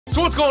So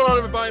what's going on,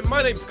 everybody?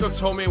 My name's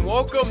Cooks Homie, and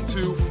welcome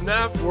to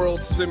Fnaf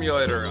World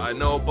Simulator. I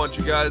know a bunch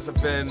of guys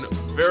have been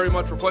very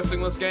much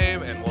requesting this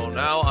game, and well,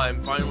 now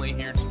I'm finally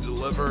here to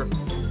deliver,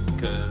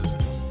 because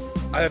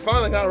I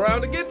finally got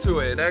around to get to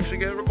it and actually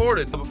get it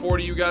recorded. Before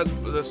you guys,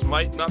 this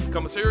might not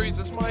become a series,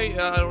 this might,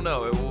 I don't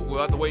know, we'll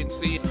have to wait and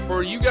see.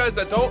 For you guys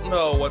that don't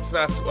know what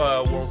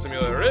Fnaf World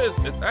Simulator is,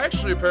 it's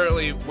actually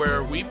apparently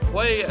where we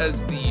play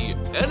as the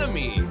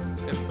enemy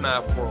in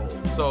Fnaf World.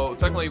 So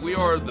technically we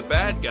are the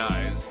bad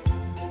guys.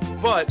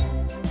 But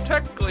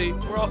technically,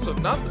 we're also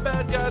not the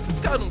bad guys. It's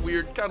kind of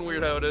weird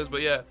how it is,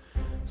 but yeah.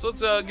 So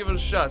let's give it a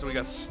shot. So we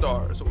got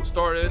stars. So we'll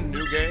start in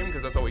new game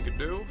because that's all we can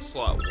do.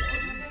 Slot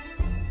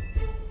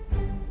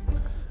 1.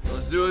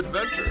 Let's do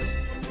adventure.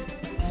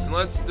 And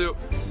let's do.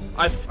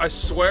 I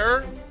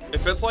swear,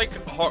 if it's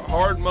like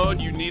hard mode,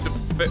 you need to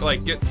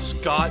like get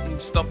Scott and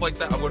stuff like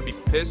that. I'm gonna be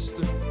pissed.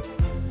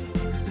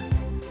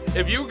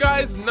 If you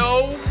guys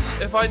know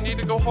if I need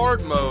to go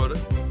hard mode,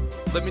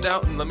 let me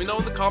know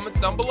in the comments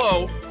down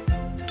below.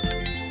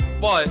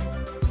 But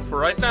for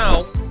right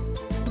now,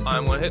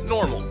 I'm gonna hit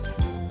normal.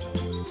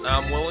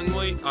 I'm willing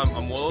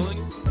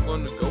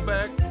to go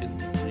back and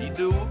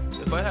redo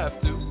if I have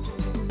to.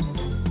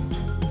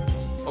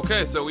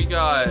 Okay, so we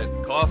got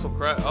colossal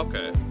crap.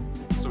 Okay,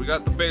 so we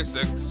got the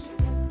basics.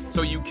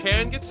 So you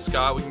can get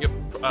Scott. We can get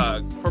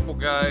purple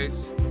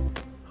guys.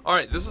 All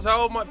right, this is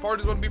how my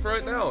party's gonna be for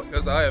right now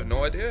because I have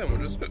no idea, and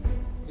we're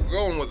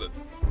going with it.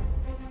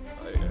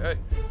 Hey.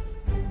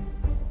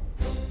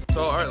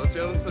 So, alright, let's see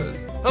how this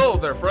is. Hello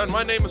there, friend.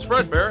 My name is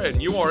Fredbear,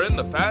 and you are in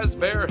the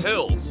Fazbear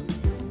Hills.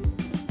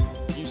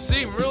 You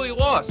seem really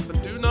lost,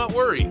 but do not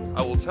worry.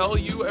 I will tell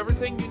you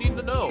everything you need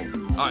to know.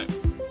 Alright,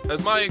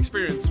 as my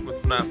experience with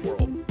FNAF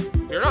World,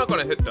 you're not going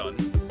to hit done.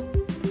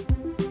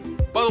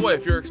 By the way,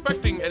 if you're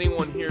expecting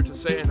anyone here to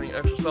say anything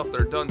extra stuff,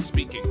 they're done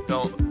speaking.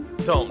 Don't.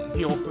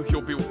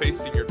 You'll be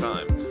wasting your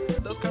time.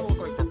 It does kind of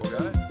look like Purple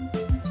Guy.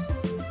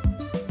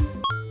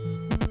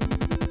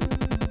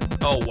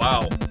 Oh,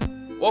 wow.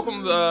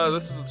 Welcome,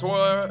 this is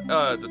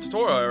the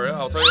tutorial area.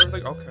 I'll tell you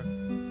everything. Okay.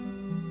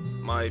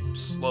 My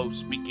slow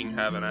speaking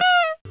having it.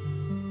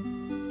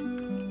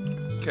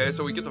 Okay,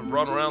 so we get to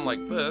run around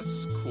like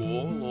this.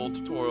 Cool. Little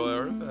tutorial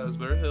area,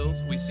 Fazbear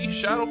Hills. We see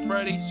Shadow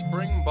Freddy,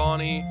 Spring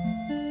Bonnie.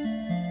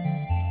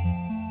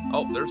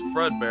 Oh, there's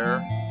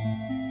Fredbear.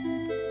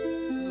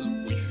 This is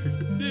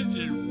weird. This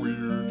is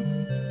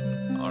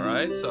weird.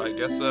 Alright, so I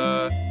guess,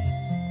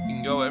 you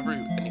can go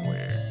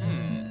anywhere.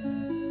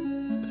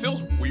 It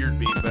feels weird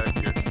being back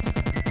here.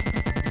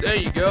 There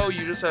you go. You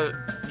just have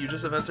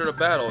entered a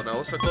battle. Now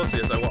listen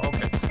closely as I walk.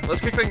 Okay,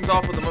 let's kick things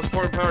off with the most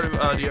important part of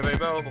do you have a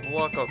battle? Blah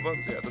blah blah.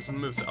 Buttons. Yeah, this is the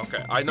moveset.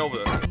 Okay, I know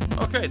this.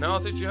 Okay, now I'll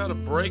teach you how to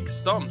break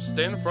stumps.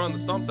 Stand in front of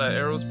the stump that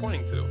arrow is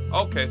pointing to.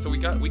 Okay, so we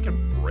can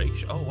break.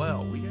 Oh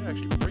wow, we can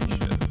actually break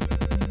shit.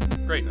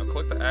 Great. Now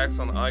click the axe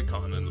on the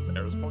icon and the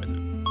arrow's pointing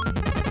to.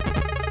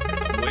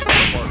 Wait for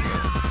the marker.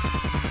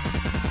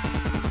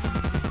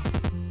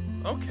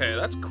 Okay,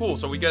 that's cool.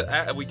 So we can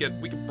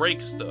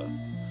break stuff.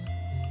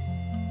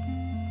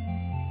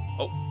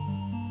 Oh,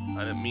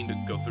 I didn't mean to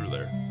go through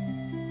there.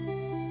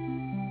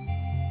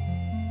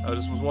 I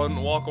just was wanting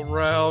to walk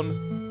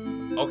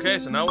around. Okay,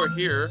 so now we're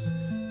here.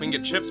 We can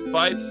get chips,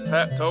 bites,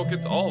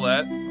 tokens, all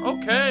that.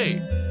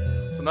 Okay.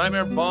 So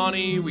Nightmare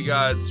Bonnie, we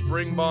got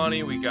Spring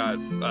Bonnie, we got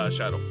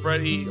Shadow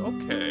Freddy.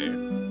 Okay.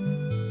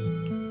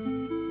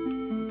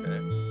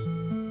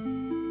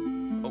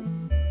 Oh.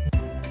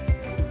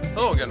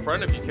 Hello again,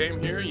 friend. If you came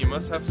here, you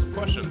must have some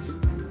questions.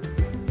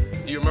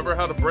 Do you remember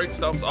how to break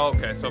stumps? Oh,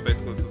 okay, so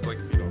basically this is like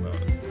if you don't know it.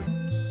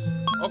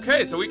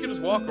 Okay, so we can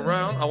just walk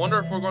around. I wonder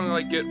if we're going to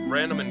like get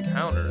random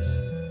encounters.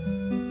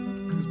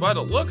 Because by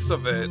the looks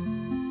of it,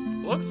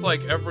 looks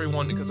like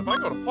everyone, because if I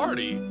go to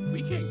party,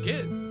 we can't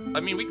get, I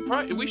mean,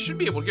 we should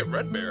be able to get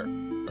Red Bear.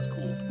 That's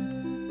cool.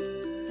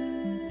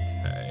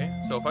 Okay,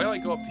 so if I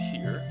like go up to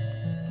here.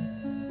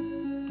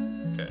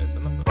 Okay, so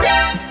nothing.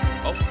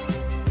 Oh,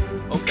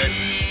 okay.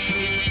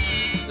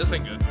 This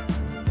ain't good.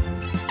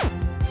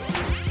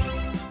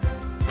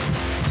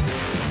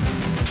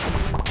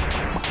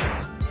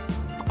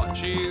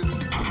 Cheese.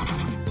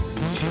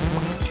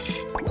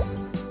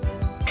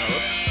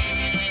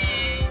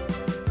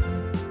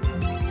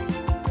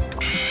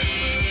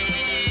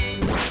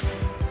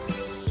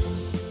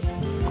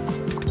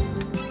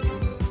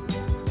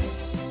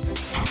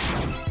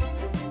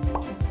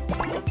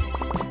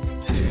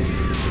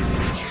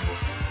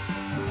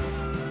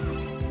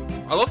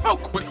 I love how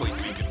quickly we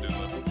can do this.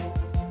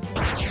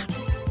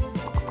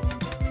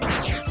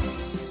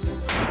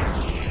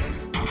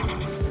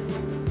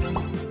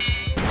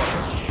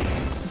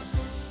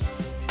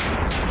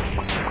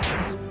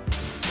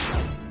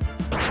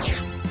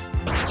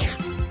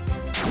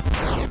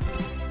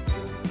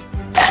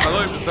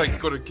 Just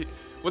like go to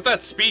with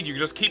that speed, you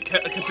just keep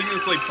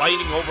continuously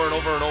biting over and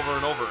over and over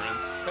and over, and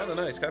it's kind of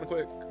nice, kind of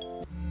quick.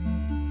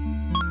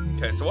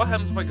 Okay, so what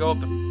happens if I go up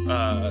to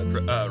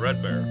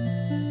Red Bear?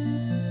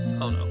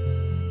 Oh no.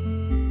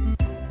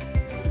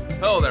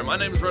 Hello there, my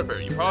name is Red Bear.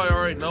 You probably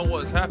already know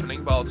what is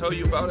happening, but I'll tell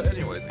you about it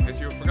anyways, in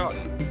case you've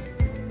forgotten.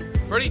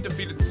 Freddy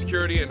defeated the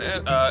security and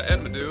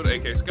Edmadude,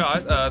 aka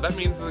Scott. That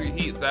means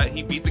that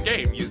he beat the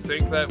game. You'd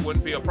think that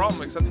wouldn't be a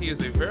problem, except he is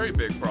a very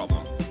big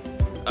problem.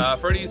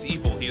 Freddy is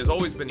evil. He has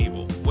always been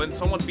evil. When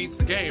someone beats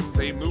the game,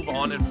 they move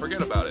on and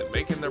forget about it,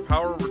 making their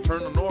power return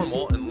to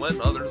normal and let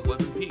others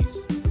live in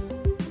peace.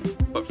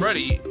 But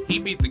Freddy, he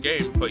beat the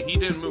game, but he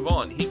didn't move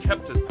on. He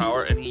kept his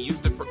power and he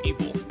used it for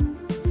evil.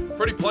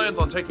 Freddy plans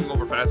on taking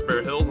over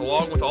Fazbear Hills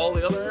along with all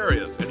the other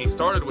areas, and he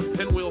started with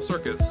Pinwheel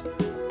Circus.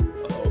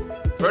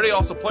 Freddy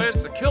also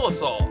plans to kill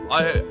us all.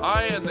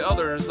 I and the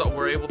others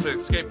were able to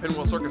escape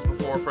Pinwheel Circus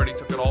before Freddy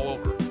took it all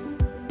over.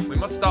 We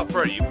must stop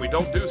Freddy. If we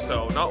don't do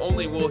so, not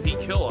only will he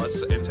kill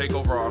us and take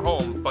over our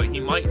home, but he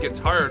might get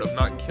tired of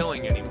not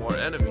killing any more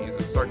enemies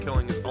and start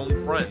killing his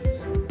own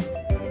friends.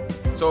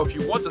 So if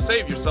you want to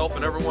save yourself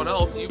and everyone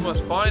else, you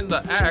must find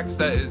the axe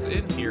that is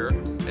in here.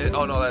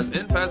 Oh no, that's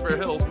in Fazbear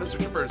Hills. Mr.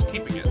 Chipper is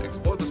keeping it.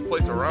 Explore this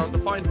place around to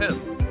find him.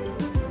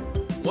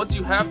 Once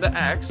you have the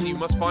axe, you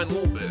must find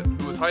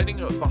Lilbit, who is hiding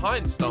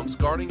behind stumps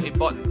guarding a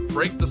button.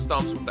 Break the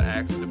stumps with the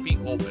axe and defeat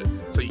Lilbit,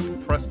 so you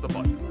can press the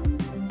button.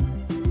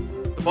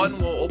 The button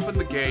will open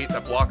the gate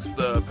that blocks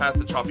the path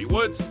to Choppy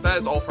Woods. That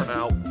is all for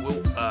now.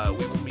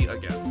 We will meet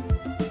again.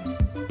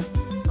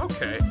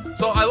 Okay,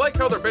 so I like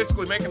how they're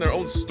basically making their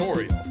own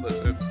story off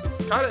this.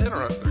 It's kind of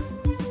interesting.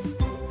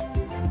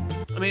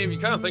 I mean, if you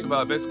kind of think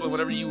about it, basically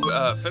whenever you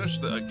finish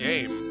the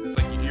game, it's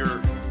like you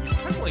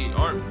technically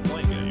aren't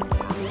playing it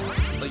anymore.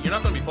 Like, you're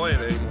not going to be playing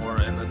it anymore,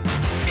 and then...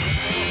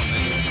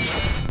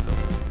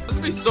 So, this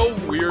would be so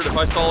weird if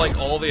I saw, like,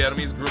 all the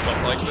enemies group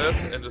up like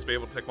this, and just be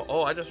able to take...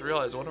 Oh, I just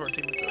realized one of our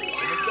teammates is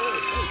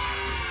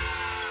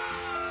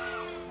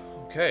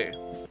okay.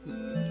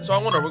 So I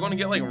wonder, we're going to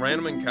get, like,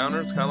 random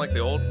encounters, kind of like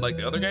the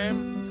other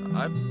game?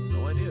 I have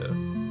no idea.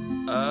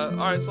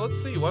 Alright, so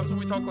let's see. What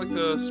happens if we talk, like,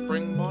 the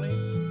Spring Bonnie?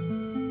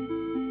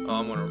 Oh,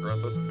 I'm going to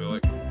regret this, I feel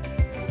like.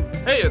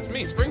 Hey, it's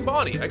me, Spring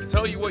Bonnie. I can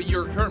tell you what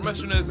your current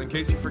mission is in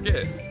case you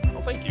forget.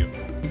 Oh, thank you.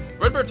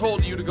 Red Bear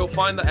told you to go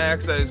find the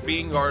axe that is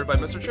being guarded by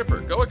Mr. Chipper.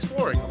 Go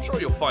exploring. I'm sure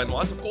you'll find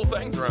lots of cool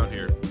things around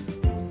here.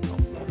 Oh,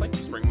 well, thank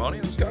you, Spring Bonnie.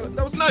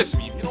 That was nice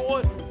of you. You know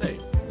what? Hey,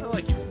 I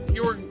like you.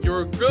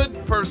 You're a good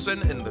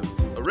person in the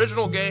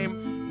original game,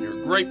 and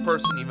you're a great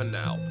person even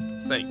now.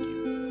 Thank you.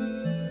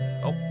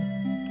 Oh.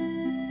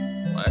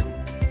 Lag.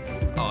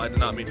 Oh, I did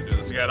not mean to do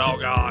this again. Oh,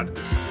 God.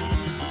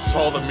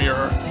 Saw the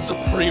mirror.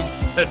 Supreme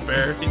Red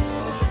Bear. He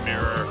saw the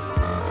mirror.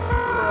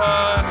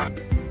 Run.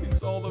 He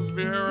saw the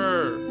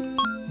mirror.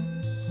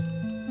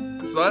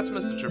 So that's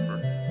Mr. Chipper.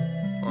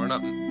 Or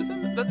not.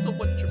 That's the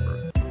Wood Chipper.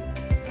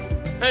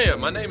 Hey,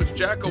 my name is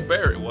Jacko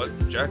Berry. What?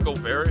 Jacko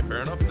Berry?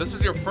 Fair enough. This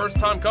is your first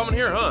time coming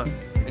here, huh?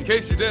 In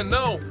case you didn't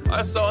know,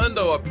 I sell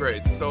endo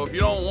upgrades. So if you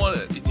don't want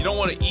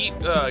to eat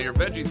your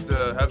veggies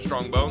to have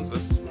strong bones,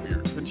 this is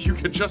weird. But you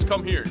can just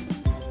come here.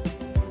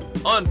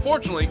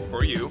 Unfortunately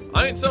for you,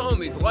 I ain't selling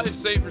these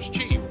lifesavers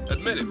cheap.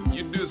 Admit it,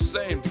 you can do the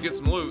same to get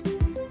some loot.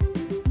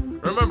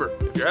 Remember,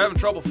 if you're having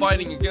trouble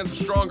fighting against a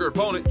stronger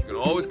opponent, you can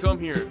always come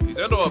here. These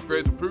endo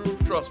upgrades will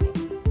prove trustful.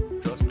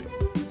 Trust me.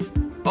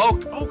 Oh,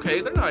 okay,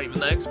 they're not even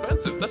that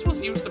expensive. This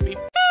was used to be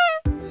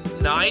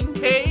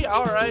 9K?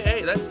 Alright,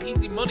 hey, that's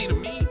easy money to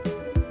me.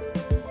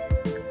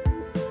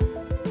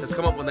 Let's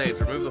come up with names.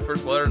 Remove the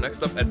first letter,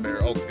 next up, Ed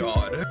Bear. Oh,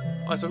 God.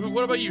 Alright, so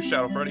what about you,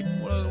 Shadow Freddy?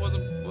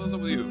 What's up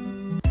with you?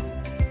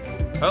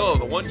 Hello,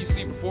 the one you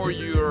see before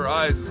your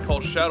eyes is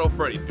called Shadow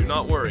Freddy. Do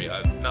not worry,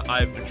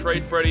 I've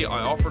betrayed Freddy.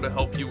 I offer to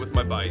help you with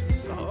my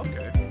bites. Oh,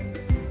 okay.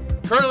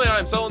 Currently,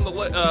 I'm selling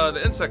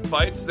the insect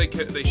bites. They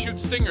shoot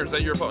stingers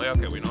at your opponent.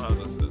 Okay, we know how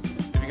this is.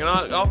 If you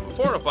cannot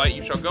afford a bite,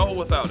 you shall go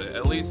without it,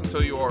 at least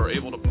until you are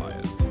able to buy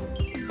it.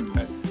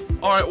 Okay.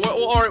 All right,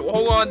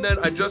 hold on then.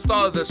 I just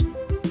thought of this.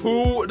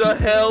 Who the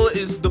hell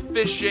is the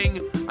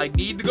fishing? I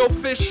need to go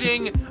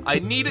fishing. I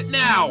need it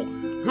now.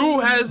 Who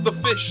has the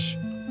fish?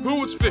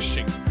 Who's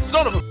fishing?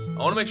 Son of a...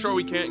 I want to make sure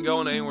we can't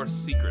go in anywhere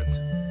secret.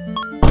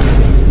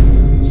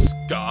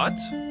 Scott?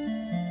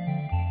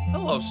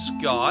 Hello,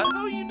 Scott.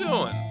 How are you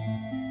doing?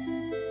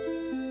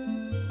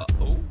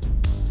 Uh-oh.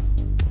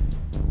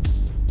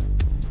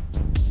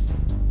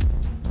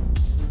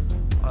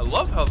 I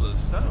love how this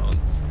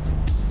sounds.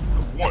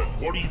 What?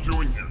 What are you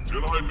doing here?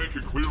 Didn't I make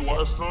it clear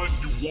last time?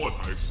 You won.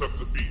 I accept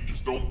defeat.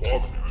 Just don't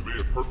bother me. I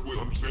made it perfectly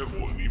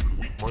understandable, and even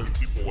weak-minded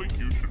people like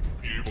you should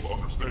be able to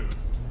understand.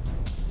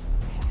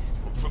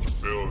 I'm such a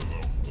failure,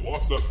 though. I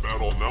lost that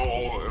battle, now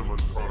all of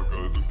Animatronica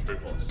is in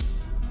chaos.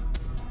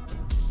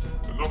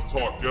 Enough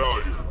talk, get out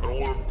of here. I don't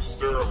want to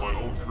stare at my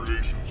own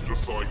creations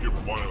just so I can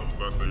remind them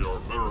that they are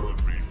better than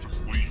me.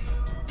 Just leave.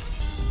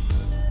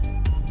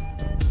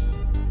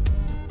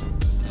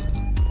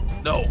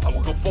 No, I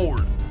will go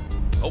forward.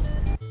 Oh.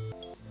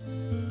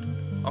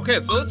 Okay,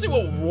 so let's see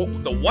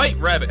what the White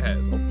Rabbit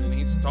has. Oh, and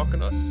he's talking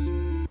to us.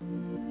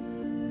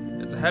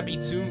 It's a happy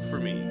tune for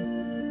me.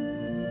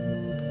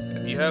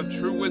 If you have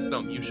true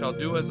wisdom, you shall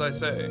do as I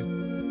say.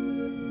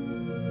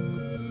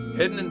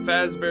 Hidden in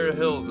Fazbear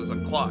Hills is a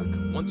clock.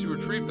 Once you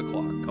retrieve the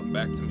clock, come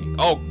back to me.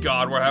 Oh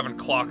God, we're having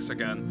clocks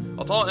again.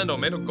 I'll tell Endo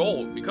made of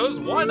gold, because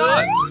why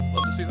not?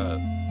 Love to see that.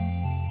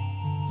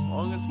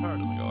 long as the power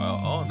doesn't go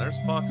out. Oh, and there's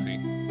Foxy.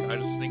 Can I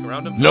just sneak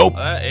around him? Nope.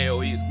 That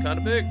AoE is kind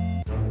of big.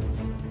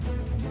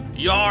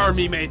 Yar,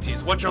 me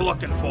mateys, what you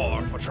looking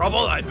for? For trouble,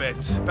 I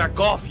bet. Back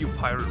off, you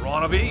pirate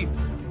wannabe.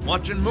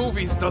 Watching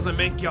movies doesn't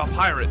make you a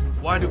pirate.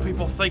 Why do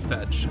people think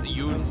that?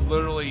 You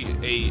literally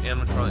a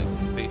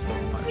animatronic based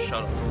on my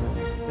shut up.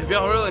 If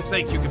y'all really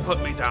think you can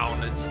put me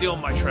down and steal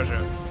my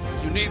treasure,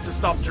 you need to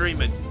stop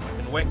dreaming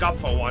and wake up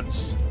for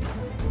once.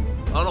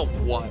 I don't know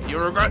why. You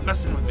regret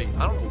messing with me.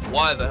 I don't know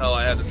why the hell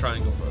I had to try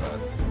and go for that.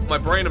 My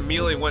brain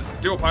immediately went,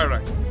 do a pirate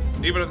accent.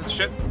 Even if it's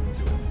shit,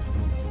 do it.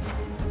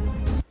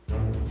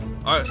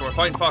 Alright, so we're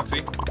fighting Foxy.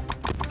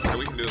 So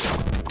we can do this.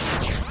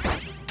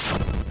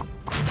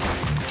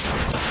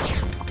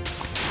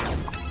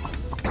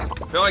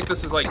 I feel like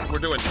this is like, we're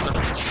doing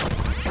nothing.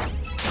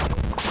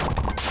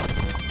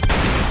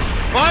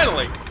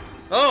 Finally!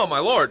 Oh my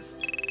lord.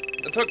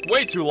 It took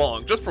way too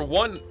long, just for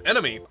one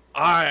enemy.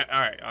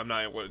 Alright, I'm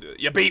not able to do it.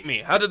 You beat me.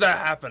 How did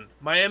that happen?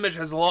 My image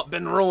has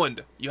been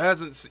ruined. You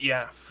hasn't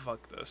yeah,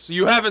 fuck this.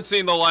 You haven't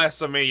seen the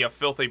last of me, you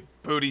filthy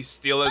booty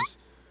stealers.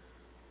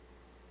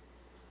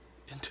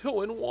 And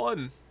 2 in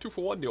 1. 2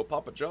 for 1 deal,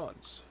 Papa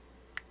John's.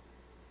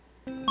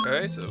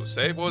 Okay, so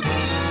save was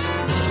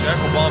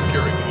Jackal Bomb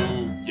Fury.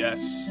 Ooh,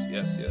 yes.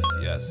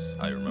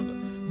 I remember.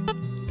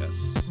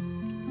 Yes.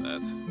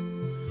 That.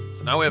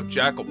 So now we have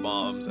Jackal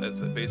Bombs as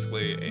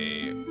basically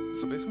a...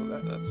 So basically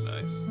that's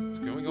nice. So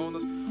can we go in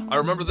this? I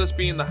remember this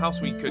being the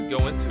house we could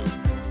go into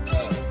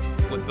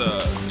with the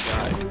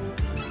guy.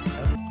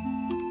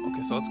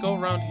 Okay, so let's go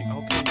around here.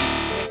 Okay, we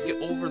can't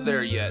get over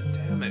there yet.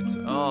 Damn it.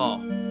 Oh.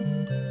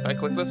 Can I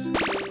click this?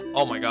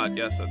 Oh my god,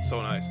 yes, that's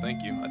so nice.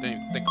 Thank you. I didn't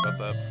even think about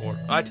that before.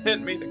 I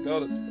didn't mean to go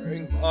to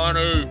Spring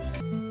Bonnie.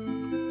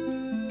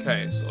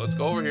 Okay, so let's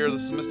go over here.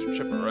 This is Mr.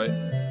 Chipper, right?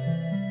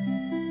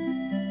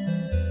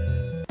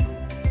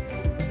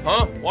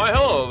 Huh? Why,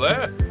 hello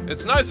there.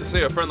 It's nice to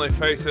see a friendly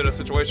face in a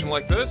situation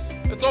like this.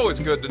 It's always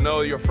good to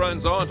know your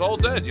friends aren't all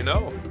dead, you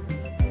know?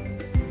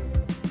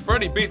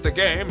 Freddy beat the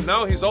game,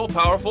 now he's all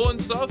powerful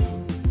and stuff.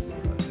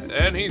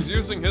 And he's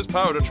using his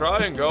power to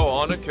try and go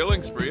on a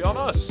killing spree on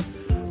us,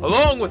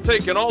 along with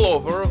taking all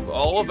of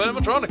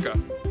animatronica.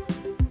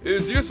 It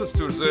is useless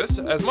to resist,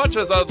 as much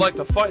as I'd like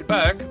to fight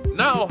back.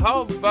 Now,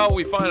 how about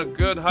we find a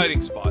good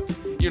hiding spot?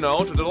 You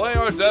know, to delay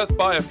our death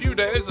by a few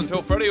days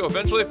until Freddy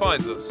eventually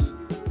finds us.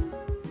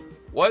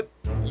 What?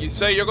 You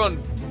say you're going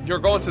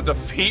to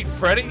defeat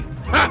Freddy?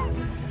 Ha!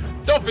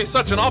 Don't be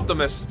such an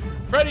optimist.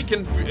 Freddy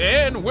can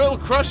and will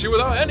crush you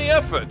without any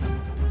effort.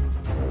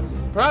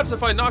 Perhaps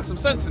if I knock some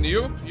sense into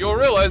you, you'll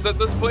realize that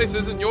this place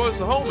isn't yours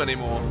to home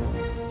anymore.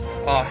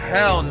 Oh,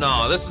 hell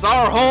no. This is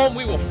our home.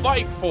 We will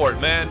fight for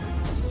it, man.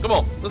 Come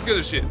on. Let's get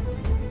this shit.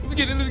 Let's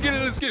get it.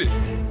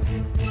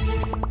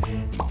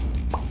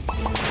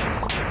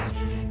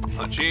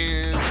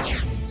 Cheese.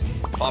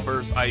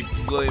 Poppers. I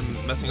really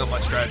am messing up my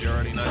strategy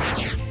already.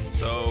 Nice.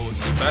 So, let's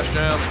do Bash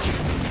Jam.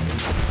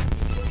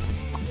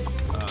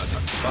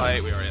 Toxic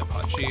Bite. We already have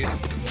Hot Cheese.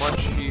 Let's do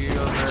Munchie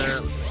on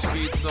there. Let's do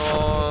Speed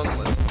Song.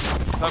 Let's do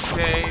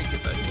Cupcake.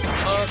 Get that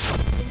going up.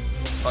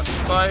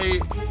 Toxic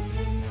Bite.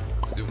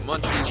 Let's do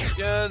Munchies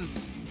again.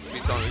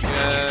 Speed Song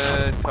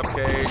again.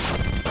 Cupcake.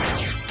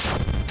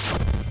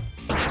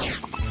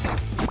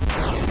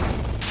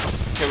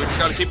 Okay, we just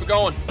gotta keep it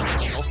going.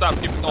 Don't stop,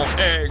 keep it going.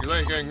 Eggs,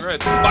 getting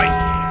red. Fight!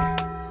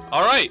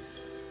 Alright.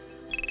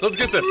 So let's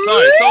get this.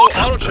 Sorry, so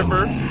Auto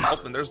Chipper.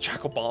 Oh, and there's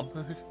Jackal Bomb.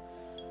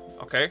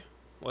 Okay.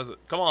 What is it?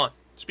 Come on.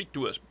 Speak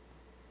to us.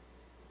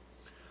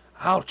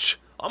 Ouch.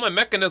 All my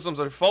mechanisms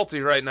are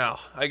faulty right now.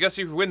 I guess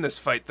you win this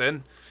fight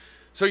then.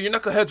 So you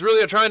knuckleheads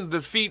really are trying to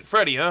defeat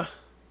Freddy, huh?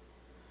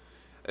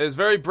 It is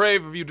very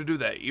brave of you to do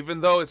that,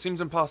 even though it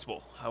seems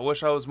impossible. I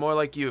wish I was more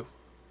like you.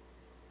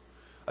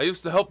 I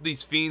used to help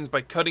these fiends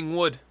by cutting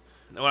wood.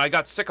 And when I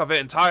got sick of it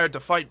and tired to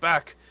fight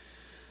back,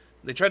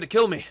 they tried to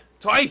kill me.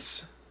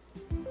 Twice!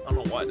 I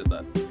don't know why I did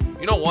that.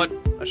 You know what?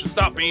 I should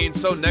stop being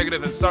so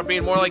negative and start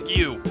being more like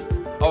you.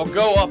 I'll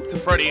go up to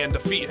Freddy and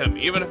defeat him,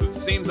 even if it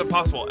seems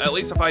impossible. At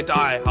least if I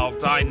die, I'll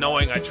die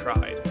knowing I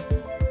tried.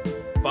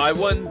 But I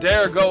wouldn't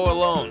dare go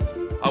alone.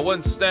 I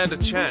wouldn't stand a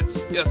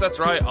chance. Yes, that's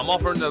right. I'm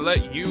offering to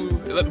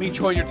let me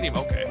join your team.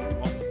 Okay.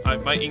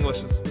 Well, my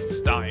English is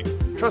dying.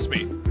 Trust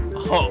me.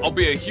 I'll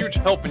be a huge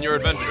help in your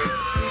adventure.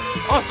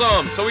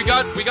 Awesome. So we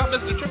got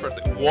Mr. Chipper.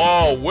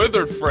 Whoa,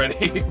 Withered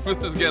Freddy.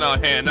 This is getting out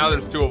of hand. Now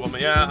there's 2 of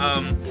them.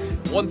 Yeah.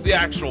 One's the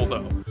actual though. I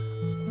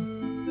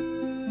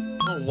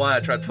don't know why I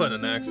tried putting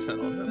an accent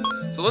on him.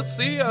 So let's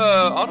see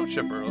Auto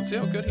Chipper. Let's see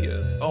how good he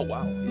is. Oh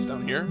wow, he's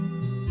down here.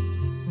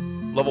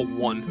 Level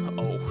 1.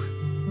 Oh,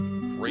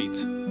 great.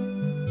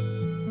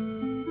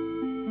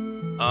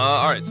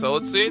 Alright, so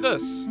let's see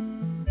this.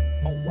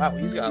 Oh wow,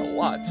 he's got a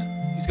lot.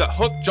 He's got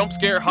Hook, Jump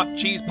Scare, Hot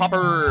Cheese,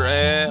 Popper.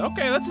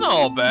 Okay, that's not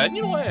all bad.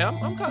 You know what?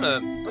 I'm kind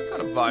of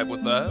vibe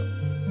with that.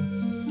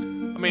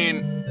 I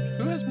mean,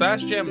 who has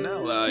Bash Jam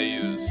now that I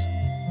use?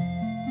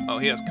 Oh,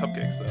 he has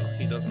Cupcakes though.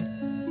 He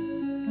doesn't.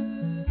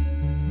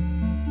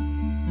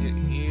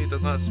 He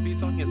does not have Speed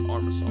Song. He has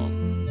Armor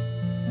Song.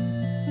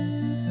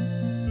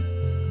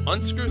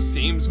 Unscrew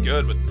seems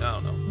good, but I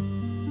don't know.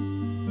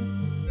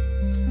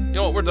 You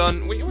know what, we're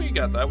done. We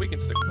got that. We can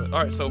stick with it.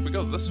 Alright, so if we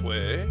go this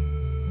way...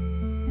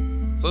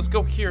 So let's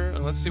go here,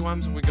 and let's see what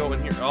happens if we go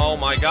in here. Oh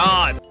my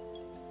god!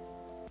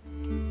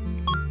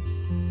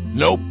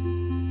 Nope.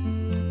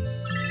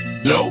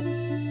 Nope.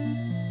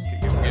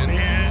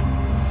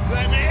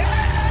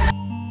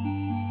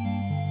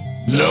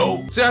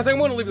 No. See, I think I'm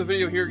gonna leave the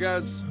video here,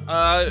 guys.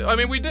 I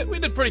mean, we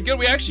did pretty good.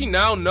 We actually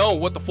now know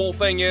what the full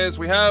thing is.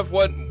 We have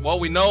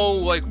we know,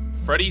 like,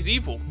 Freddy's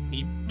evil.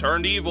 He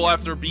turned evil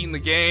after beating the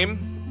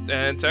game,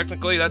 and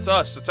technically that's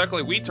us. So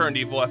technically we turned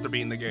evil after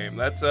beating the game.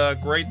 That's a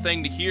great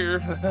thing to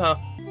hear.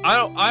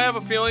 I have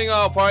a feeling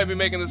I'll probably be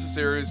making this a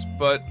series,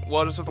 but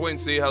we'll just have to wait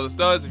and see how this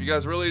does. If you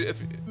guys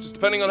just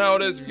depending on how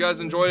it is, if you guys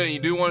enjoyed it and you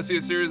do want to see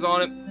a series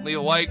on it, leave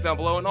a like down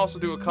below and also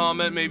do a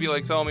comment, maybe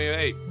like tell me,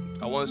 hey,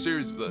 I want a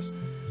series of this.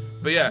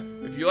 But yeah,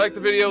 if you like the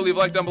video, leave a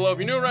like down below. If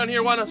you're new around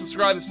here, why not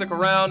subscribe and stick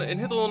around and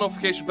hit the little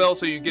notification bell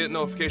so you get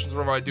notifications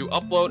whenever I do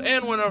upload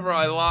and whenever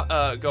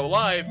I go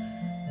live.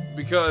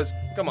 Because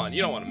come on,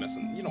 you don't want to miss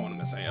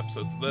any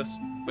episodes of this.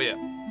 But yeah,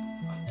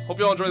 hope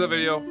you all enjoyed the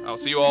video. I'll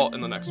see you all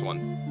in the next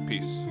one.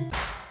 Peace.